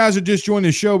 if you guys are just joining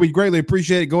the show, we greatly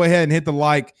appreciate it. Go ahead and hit the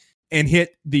like and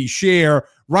hit the share.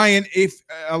 Ryan, if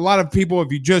a lot of people,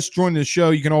 if you just joined the show,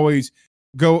 you can always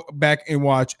go back and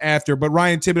watch after. But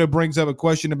Ryan Thibodeau brings up a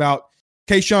question about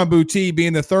Kayshon Boutte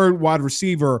being the third wide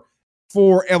receiver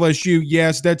for LSU.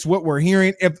 Yes, that's what we're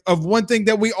hearing. Of one thing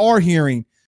that we are hearing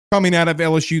coming out of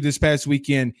LSU this past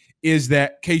weekend is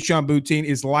that Kayshon Boutte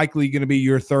is likely going to be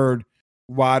your third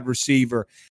wide receiver.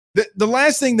 The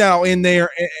last thing that I'll end there,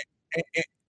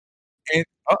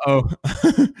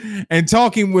 and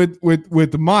talking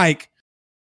with Mike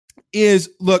is,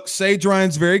 look, Sage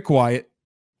Ryan's very quiet.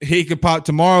 He could pop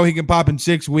tomorrow. He can pop in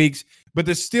 6 weeks. But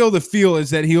the feel is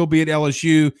that he'll be at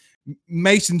LSU.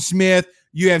 Mason Smith,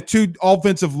 you have two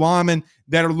offensive linemen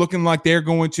that are looking like they're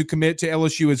going to commit to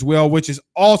LSU as well, which is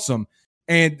awesome.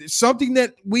 And something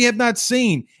that we have not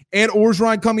seen. Ed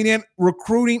Orgeron coming in,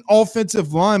 recruiting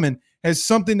offensive linemen, has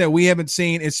something that we haven't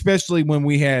seen, especially when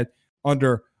we had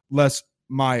under Les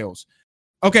Miles.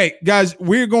 Okay, guys,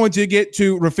 we're going to get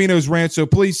to Ruffino's rant, so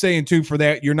please stay in tune for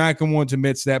that. You're not going to want to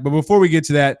miss that. But before we get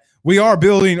to that, we are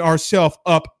building ourselves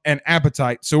up an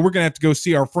appetite, so we're going to have to go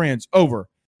see our friends over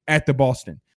at the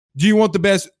Boston. Do you want the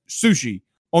best sushi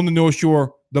on the North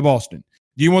Shore? The Boston.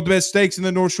 Do you want the best steaks in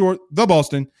the North Shore? The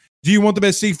Boston. Do you want the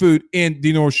best seafood in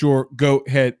the North Shore? Go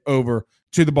head over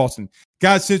to the Boston.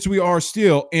 Guys, since we are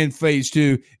still in phase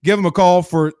 2, give them a call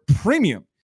for premium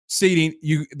seating.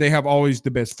 They have always the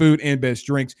best food and best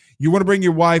drinks. You want to bring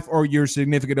your wife or your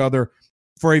significant other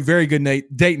for a very good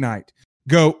date night,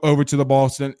 go over to the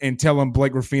Boston and tell them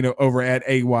Blake Ruffino over at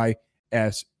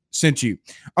AYS sent you.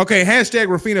 Okay, hashtag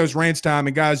Ruffino's rants time.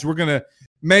 And guys, we're going to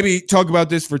maybe talk about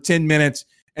this for 10 minutes,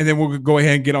 and then we'll go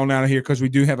ahead and get on out of here because we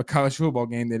do have a college football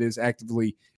game that is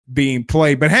actively being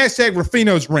played. But hashtag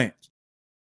Ruffino's rants.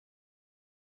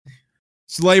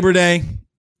 It's Labor Day.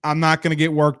 I'm not going to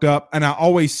get worked up. And I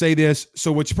always say this,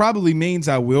 so which probably means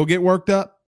I will get worked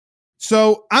up.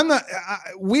 So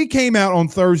we came out on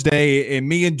Thursday, and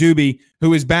me and Doobie,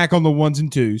 who is back on the ones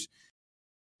and twos,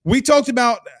 we talked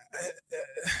about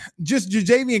just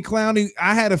Jadeveon Clowney.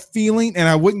 I had a feeling, and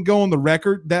I wouldn't go on the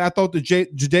record, that I thought that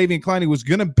Jadeveon Clowney was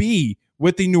going to be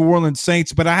with the New Orleans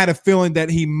Saints, but I had a feeling that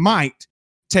he might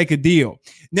take a deal.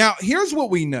 Now, here's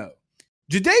what we know.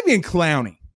 Jadeveon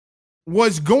Clowney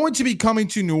was going to be coming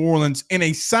to New Orleans in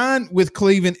a sign with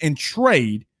Cleveland and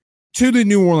trade to the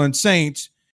New Orleans Saints,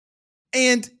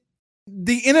 and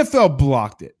the NFL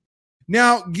blocked it.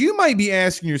 Now, you might be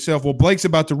asking yourself, well, Blake's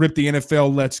about to rip the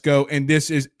NFL, let's go, and this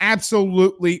is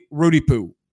absolutely Rudy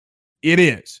Poo. It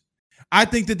is. I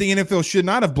think that the NFL should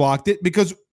not have blocked it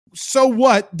because so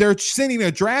what? They're sending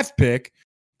a draft pick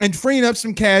and freeing up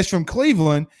some cash from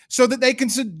Cleveland so that they can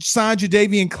sign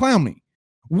Jadeveon Clowney.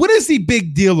 What is the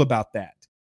big deal about that?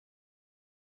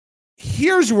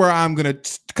 Here's where I'm going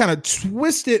to kind of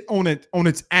twist it on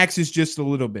its axis just a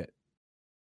little bit.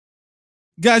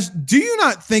 Guys, do you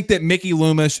not think that Mickey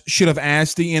Loomis should have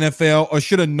asked the NFL or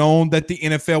should have known that the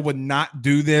NFL would not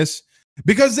do this?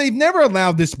 Because they've never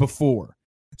allowed this before.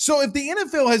 So if the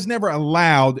NFL has never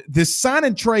allowed this sign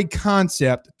and trade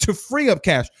concept to free up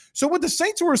cash, so what the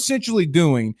Saints were essentially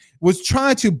doing was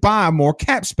trying to buy more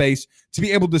cap space to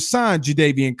be able to sign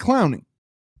Jadeveon Clowney.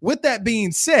 With that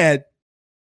being said,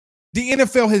 the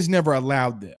NFL has never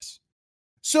allowed this.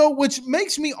 So which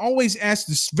makes me always ask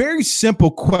this very simple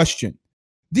question.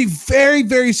 The very,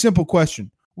 very simple question.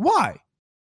 Why?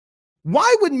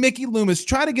 Why would Mickey Loomis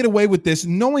try to get away with this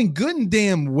knowing good and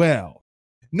damn well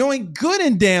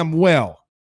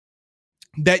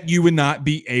that you would not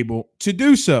be able to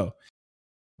do so?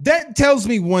 That tells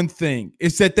me one thing,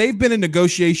 is that they've been in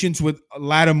negotiations with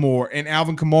Lattimore and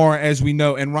Alvin Kamara, as we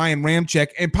know, and Ryan Ramczyk,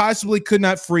 and possibly could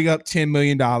not free up $10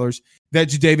 million that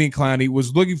Jadeveon Clowney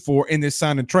was looking for in this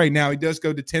sign and trade. Now, he does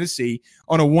go to Tennessee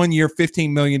on a 1-year,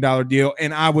 $15 million deal,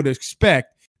 and I would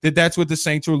expect that that's what the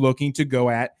Saints were looking to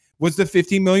go at, was the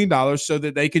 $15 million so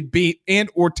that they could beat and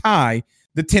or tie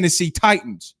the Tennessee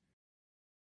Titans.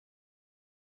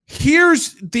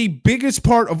 Here's the biggest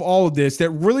part of all of this that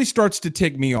really starts to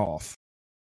tick me off.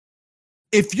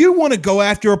 If you want to go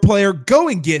after a player, go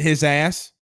and get his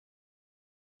ass.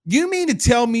 You mean to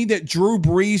tell me that Drew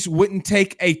Brees wouldn't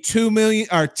take a $2 million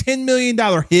or $10 million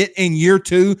hit in year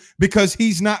 2 because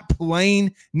he's not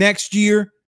playing next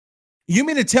year? You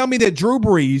mean to tell me that Drew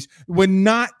Brees would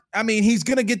not, he's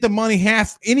going to get the money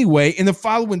half anyway in the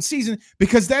following season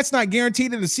because that's not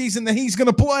guaranteed in the season that he's going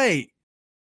to play.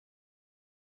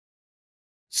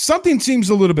 something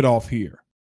seems a little bit off here.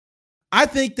 I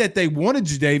think that they wanted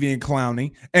Jadeveon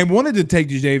Clowney and wanted to take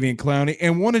Jadeveon Clowney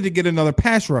and wanted to get another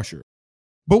pass rusher.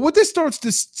 But what this starts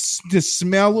to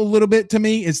smell a little bit to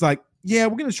me is like, yeah,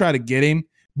 we're going to try to get him,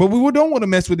 but we don't want to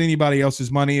mess with anybody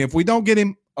else's money. If we don't get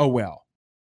him, oh well.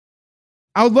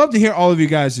 I would love to hear all of you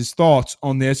guys' thoughts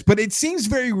on this, but it seems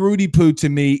very Rudy Poo to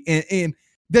me, and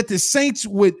that the Saints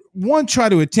would, one, try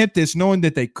to attempt this knowing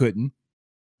that they couldn't.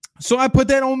 So I put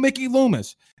that on Mickey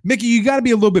Loomis. Mickey, you got to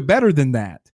be a little bit better than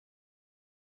that.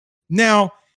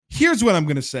 Now, here's what I'm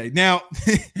going to say. Now,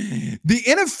 the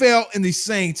NFL and the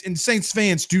Saints and Saints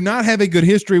fans do not have a good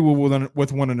history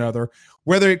with one another,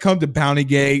 whether it comes to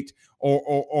Bountygate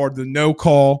or the no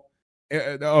call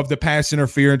of the pass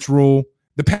interference rule,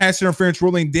 the pass interference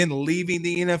ruling, then leaving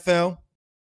the NFL.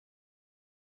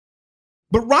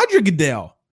 But Roger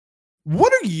Goodell,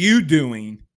 what are you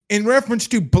doing in reference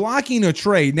to blocking a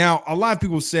trade? Now, a lot of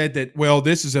people said that, well,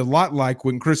 this is a lot like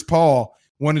when Chris Paul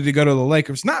wanted to go to the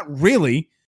Lakers. Not really,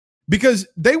 because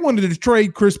they wanted to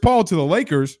trade Chris Paul to the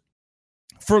Lakers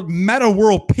for Meta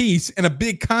World Peace and a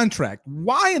big contract.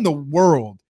 Why in the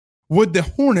world would the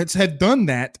Hornets have done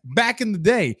that back in the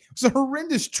day? It was a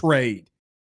horrendous trade.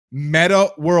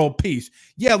 Meta World Peace.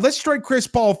 Yeah, let's trade Chris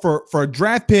Paul for a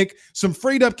draft pick, some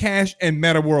freed up cash, and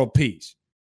Meta World Peace.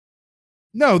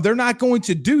 No, they're not going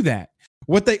to do that.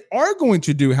 What they are going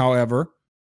to do, however,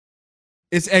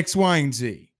 is X, Y, and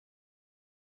Z.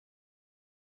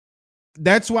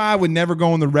 That's why I would never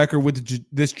go on the record with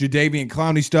this Jadeveon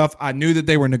Clowney stuff. I knew that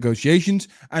they were in negotiations.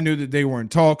 I knew that they were in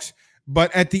talks.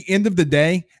 But at the end of the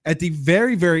day, at the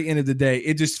very, very end of the day,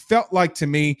 it just felt like to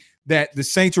me that the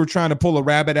Saints were trying to pull a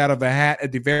rabbit out of a hat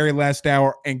at the very last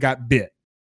hour and got bit.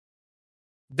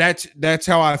 That's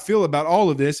how I feel about all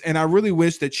of this. And I really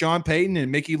wish that Sean Payton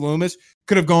and Mickey Loomis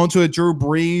could have gone to a Drew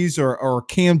Brees or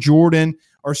Cam Jordan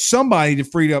or somebody to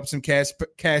free up some cash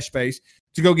space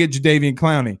to go get Jadeveon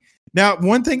Clowney. Now,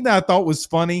 one thing that I thought was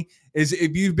funny is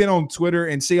if you've been on Twitter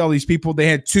and see all these people, they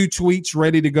had 2 tweets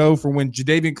ready to go for when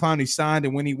Jadeveon Clowney signed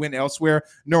and when he went elsewhere.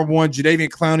 Number one, Jadeveon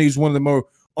Clowney is one of the more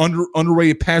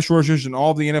underrated pass rushers in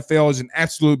all of the NFL, is an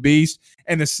absolute beast.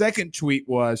 And the second tweet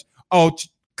was, oh,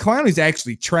 Clowney's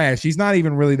actually trash. He's not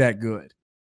even really that good.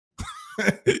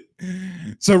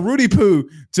 So Rudy Poo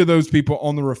to those people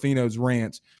on the Ruffino's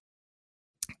rants.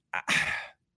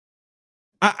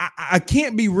 I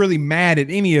can't be really mad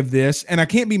at any of this, and I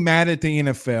can't be mad at the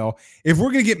NFL. If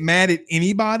we're going to get mad at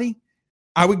anybody,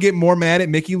 I would get more mad at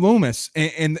Mickey Loomis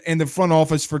and the front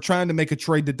office for trying to make a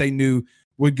trade that they knew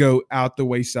would go out the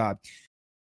wayside.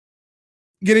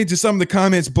 Getting to some of the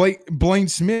comments, Blaine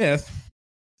Smith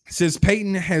says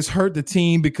Peyton has hurt the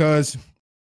team because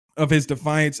of his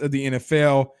defiance of the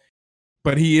NFL,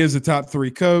 but he is a top 3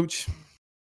 coach.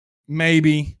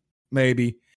 Maybe.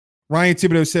 Ryan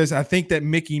Thibodeau says, I think that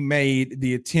Mickey made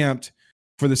the attempt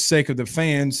for the sake of the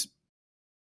fans.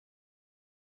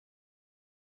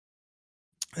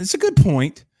 It's a good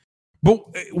point. But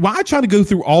why try to go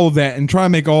through all of that and try to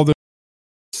make all the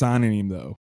signing him,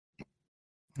 though?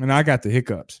 And I got the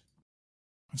hiccups.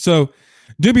 So,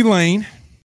 Doobie Lane,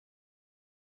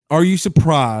 are you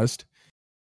surprised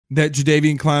that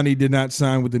Jadeveon Clowney did not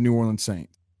sign with the New Orleans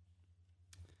Saints?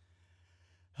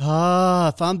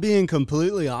 If I'm being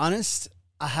completely honest,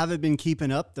 I haven't been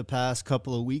keeping up the past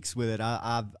couple of weeks with it.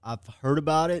 I've heard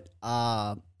about it,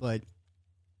 but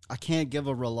I can't give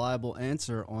a reliable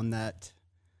answer on that.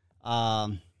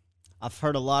 I've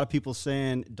heard a lot of people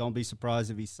saying, don't be surprised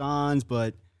if he signs,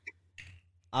 but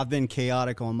I've been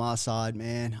chaotic on my side,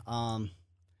 man.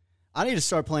 I need to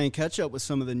start playing catch up with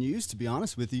some of the news, to be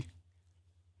honest with you.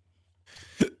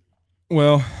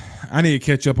 Well, I need to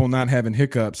catch up on not having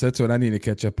hiccups. That's what I need to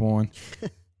catch up on.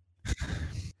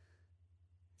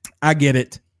 I get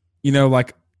it. You know,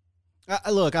 like,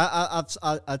 look,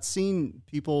 I've seen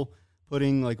people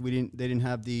putting like they didn't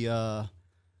have the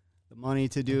money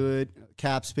to do it,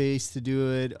 cap space to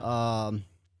do it,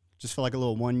 just for like a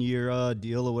little 1-year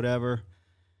deal or whatever.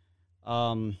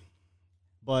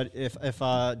 But if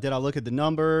did I look at the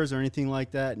numbers or anything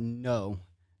like that? No.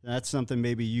 That's something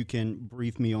maybe you can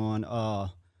brief me on.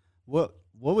 What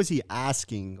was he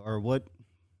asking, or what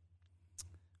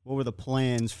were the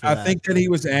plans for that? I think that he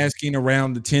was asking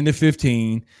around the 10 to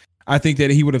 15. I think that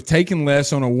he would have taken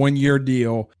less on a 1-year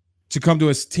deal to come to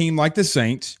a team like the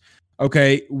Saints.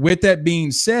 Okay, with that being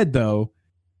said, though,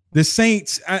 the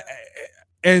Saints,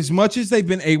 as much as they've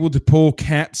been able to pull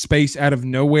cap space out of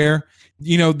nowhere,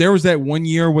 you know, there was that 1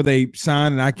 year where they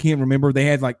signed, and I can't remember, they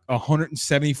had like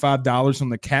 $175 on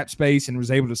the cap space and was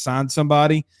able to sign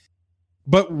somebody.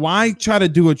 But why try to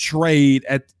do a trade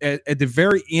at the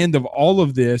very end of all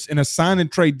of this and a sign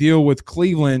and trade deal with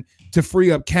Cleveland to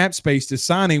free up cap space to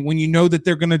signing when you know that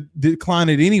they're going to decline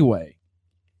it anyway?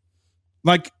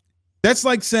 Like, that's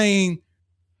like saying,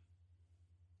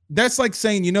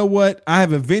 you know what? I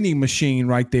have a vending machine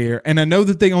right there, and I know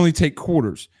that they only take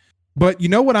quarters. But you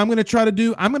know what I'm going to try to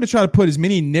do? I'm going to try to put as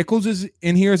many nickels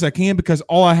in here as I can because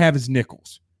all I have is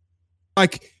nickels.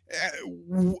 Like,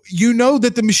 you know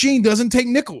that the machine doesn't take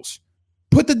nickels.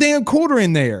 Put the damn quarter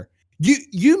in there.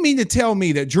 You mean to tell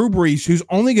me that Drew Brees, who's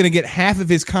only going to get half of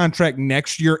his contract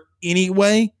next year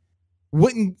anyway,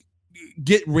 wouldn't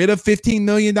get rid of $15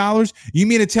 million? You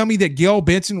mean to tell me that Gail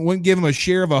Benson wouldn't give him a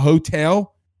share of a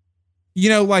hotel? You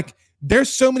know, like, there's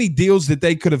so many deals that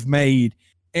they could have made.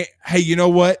 Hey, you know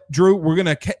what, Drew? We're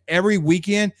going to every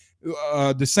weekend,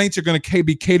 the Saints are going to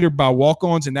be catered by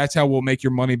walk-ons, and that's how we'll make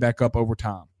your money back up over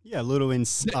time. Yeah, little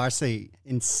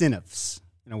incentives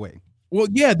in a way. Well,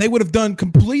 yeah, they would have done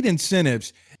complete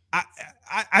incentives.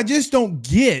 I just don't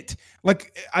get,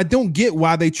 I don't get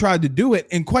why they tried to do it.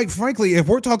 And quite frankly, if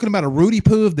we're talking about a Rudy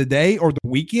Poo of the day or the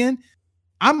weekend,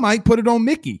 I might put it on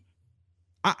Mickey.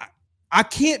 I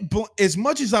can't, as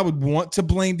much as I would want to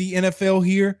blame the NFL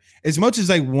here, as much as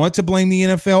I want to blame the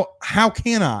NFL, how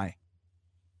can I?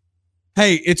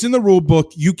 Hey, it's in the rule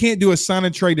book. You can't do a sign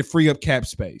and trade to free up cap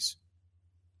space.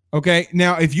 Okay,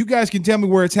 now if you guys can tell me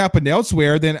where it's happened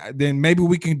elsewhere, then maybe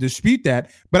we can dispute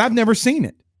that. But I've never seen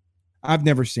it. My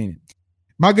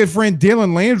good friend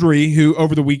Dylan Landry, who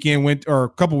over the weekend a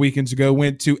couple weekends ago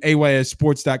went to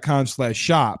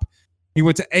aysports.com/shop. He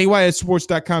went to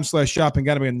aysports.com/shop and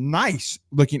got him a nice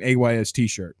looking AYS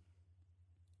t-shirt.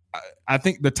 I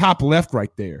think the top left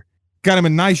right there. Got him a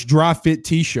nice dry fit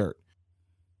t-shirt.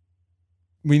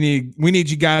 We need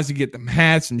you guys to get them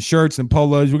hats and shirts and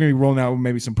polos. We're going to be rolling out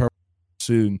maybe some purple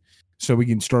soon so we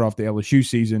can start off the LSU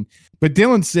season. But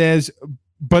Dylan says,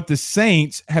 but the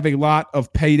Saints have a lot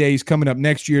of paydays coming up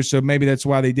next year, so maybe that's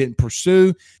why they didn't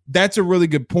pursue. That's a really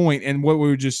good point. And what we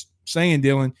were just saying,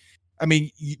 Dylan, I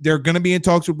mean, they're going to be in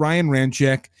talks with Ryan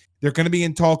Ramczyk. They're going to be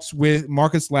in talks with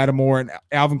Marcus Lattimore and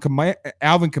Alvin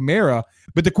Kamara.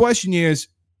 But the question is,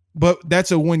 but that's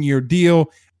a one-year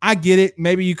deal. I get it.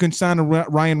 Maybe you can sign a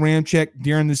Ryan Ramczyk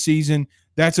during the season.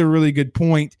 That's a really good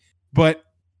point. But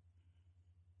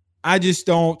I just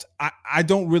don't – I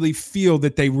don't really feel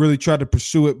that they really tried to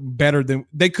pursue it better than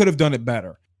 – they could have done it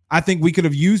better. I think we could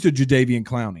have used a Jadeveon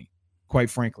Clowney, quite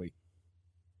frankly.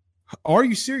 Are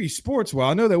You Serious Sports? Well,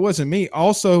 I know that wasn't me.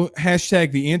 Also,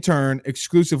 hashtag the intern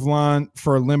exclusive line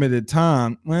for a limited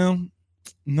time. Well,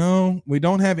 no, we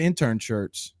don't have intern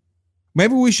shirts.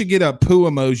 Maybe we should get a poo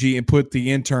emoji and put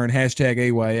the intern hashtag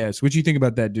AYS. What do you think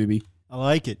about that, Doobie? I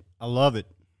like it. I love it.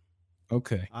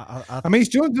 Okay. I mean, he's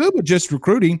doing good with just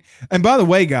recruiting. And by the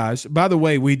way, guys,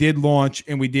 we did launch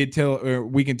and we did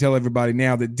we can tell everybody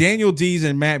now that Daniel Dees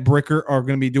and Matt Bricker are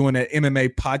going to be doing an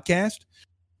MMA podcast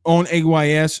on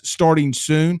AYS starting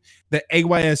soon. The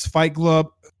AYS Fight Club,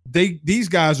 these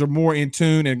guys are more in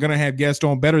tune and going to have guests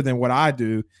on better than what I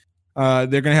do. They're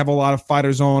going to have a lot of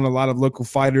fighters on, a lot of local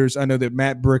fighters. I know that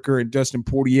Matt Bricker and Dustin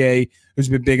Poirier, who's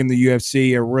been big in the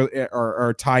UFC,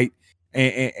 are tight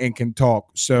and can talk.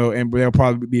 So, and they'll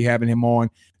probably be having him on.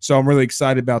 So I'm really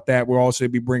excited about that. We'll also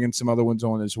be bringing some other ones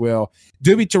on as well.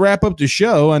 Doobie, to wrap up the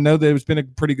show, I know that it's been a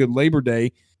pretty good Labor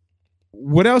Day.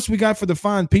 What else we got for the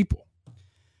fine people?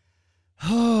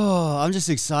 Oh, I'm just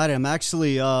excited. I'm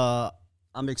actually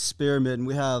I'm experimenting.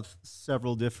 We have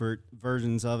several different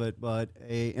versions of it, but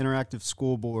a interactive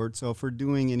school board. So if we're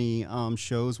doing any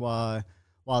shows while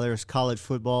there's college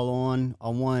football on, I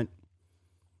want,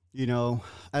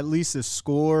 at least a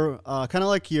score, kind of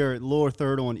like your lower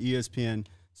third on ESPN.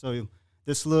 So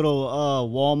this little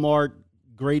Walmart,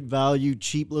 great value,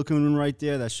 cheap looking one right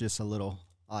there, that's just a little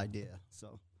idea.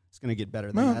 So it's going to get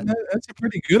better than that. That's a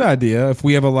pretty good idea if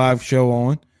we have a live show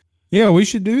on. Yeah, we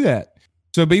should do that.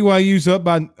 So BYU's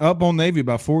up on Navy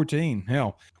by 14.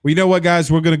 Hell, well, you know what,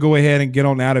 guys? We're going to go ahead and get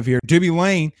on out of here. Doobie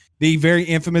Lane, the very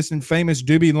infamous and famous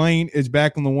Doobie Lane, is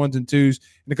back on the ones and twos.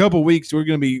 In a couple of weeks, we're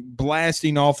going to be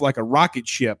blasting off like a rocket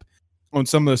ship on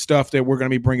some of the stuff that we're going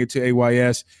to be bringing to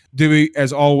AYS. Doobie,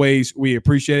 as always, we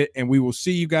appreciate it, and we will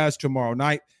see you guys tomorrow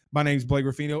night. My name is Blake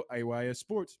Ruffino, AYS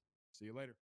Sports. See you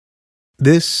later.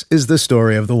 This is the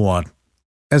story of the one.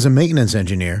 As a maintenance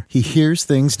engineer, he hears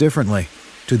things differently.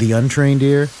 To the untrained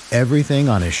ear, everything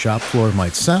on his shop floor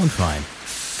might sound fine,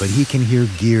 but he can hear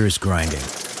gears grinding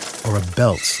or a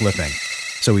belt slipping.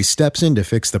 So he steps in to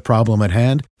fix the problem at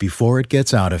hand before it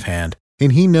gets out of hand.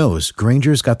 And he knows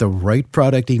Grainger's got the right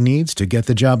product he needs to get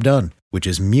the job done, which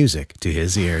is music to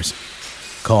his ears.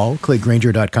 Call, click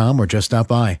Grainger.com, or just stop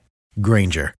by.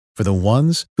 Grainger, for the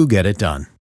ones who get it done.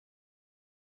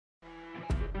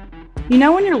 You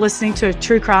know when you're listening to a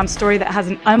true crime story that has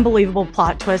an unbelievable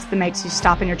plot twist that makes you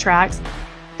stop in your tracks?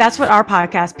 That's what our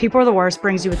podcast, People Are the Worst,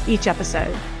 brings you with each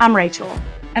episode. I'm Rachel.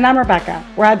 And I'm Rebecca.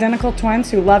 We're identical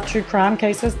twins who love true crime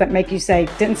cases that make you say,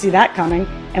 didn't see that coming,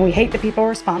 and we hate the people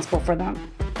responsible for them.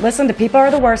 Listen to People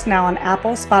Are the Worst now on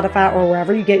Apple, Spotify, or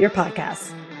wherever you get your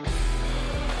podcasts.